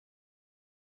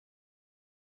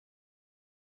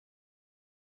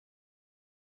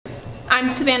I'm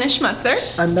Savannah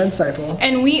Schmutzer. I'm Ben Seipel.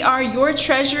 And we are your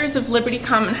treasures of Liberty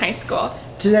Common High School.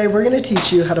 Today we're going to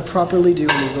teach you how to properly do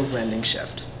an Eagles Landing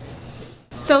shift.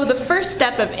 So the first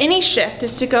step of any shift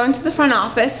is to go into the front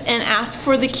office and ask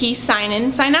for the key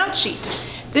sign-in, sign-out sheet.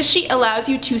 This sheet allows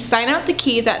you to sign out the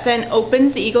key that then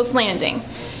opens the Eagles Landing.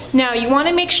 Now you want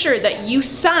to make sure that you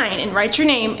sign and write your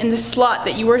name in the slot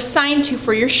that you were assigned to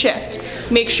for your shift.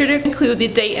 Make sure to include the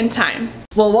date and time.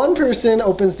 While one person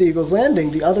opens the Eagles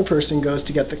Landing, the other person goes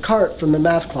to get the cart from the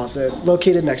math closet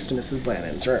located next to Mrs.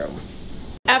 Lannon's room.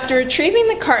 After retrieving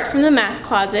the cart from the math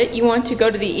closet, you want to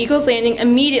go to the Eagles Landing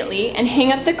immediately and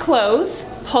hang up the clothes,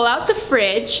 pull out the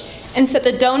fridge, and set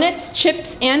the donuts,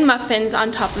 chips, and muffins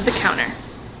on top of the counter.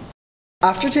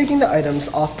 After taking the items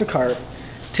off the cart,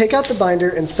 take out the binder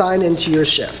and sign into your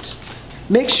shift.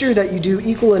 Make sure that you do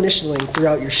equal initialing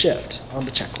throughout your shift on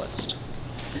the checklist.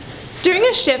 During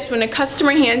a shift, when a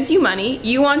customer hands you money,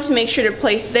 you want to make sure to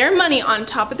place their money on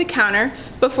top of the counter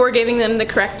before giving them the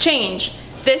correct change.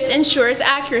 This ensures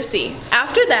accuracy.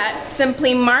 After that,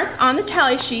 simply mark on the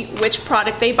tally sheet which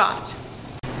product they bought.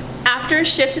 After a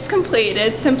shift is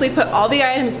completed, simply put all the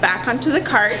items back onto the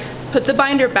cart, put the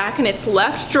binder back in its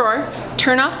left drawer,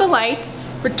 turn off the lights,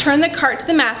 return the cart to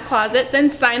the math closet, then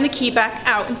sign the key back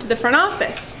out into the front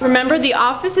office. Remember, the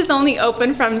office is only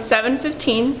open from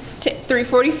 7:15 to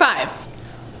 3:45.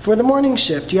 For the morning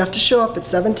shift, you have to show up at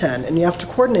 7:10 and you have to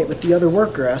coordinate with the other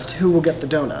worker as to who will get the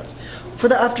donuts. For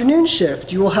the afternoon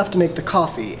shift, you will have to make the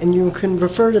coffee, and you can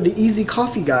refer to the Easy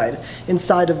Coffee Guide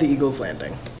inside of the Eagles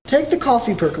Landing. Take the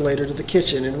coffee percolator to the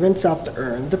kitchen and rinse out the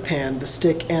urn, the pan, the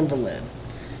stick, and the lid.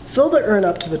 Fill the urn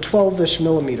up to the 12-ish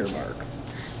millimeter mark.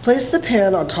 Place the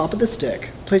pan on top of the stick,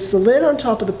 place the lid on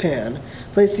top of the pan,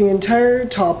 place the entire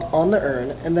top on the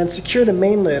urn, and then secure the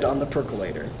main lid on the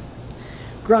percolator.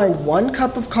 Grind 1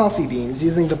 cup of coffee beans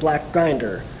using the black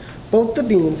grinder. Both the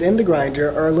beans and the grinder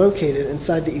are located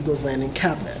inside the Eagles Landing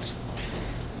cabinet.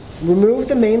 Remove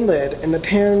the main lid and the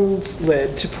pan's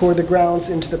lid to pour the grounds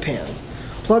into the pan.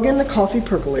 Plug in the coffee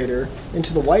percolator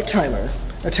into the white timer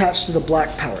attached to the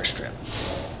black power strip.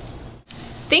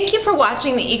 Thank you for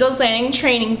watching the Eagles Landing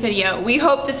training video. We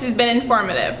hope this has been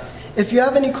informative. If you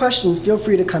have any questions, feel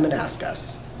free to come and ask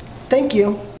us. Thank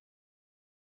you.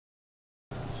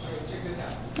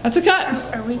 That's a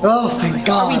cut. Oh, thank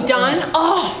God. Are we done?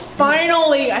 Oh,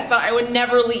 finally! I thought I would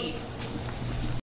never leave.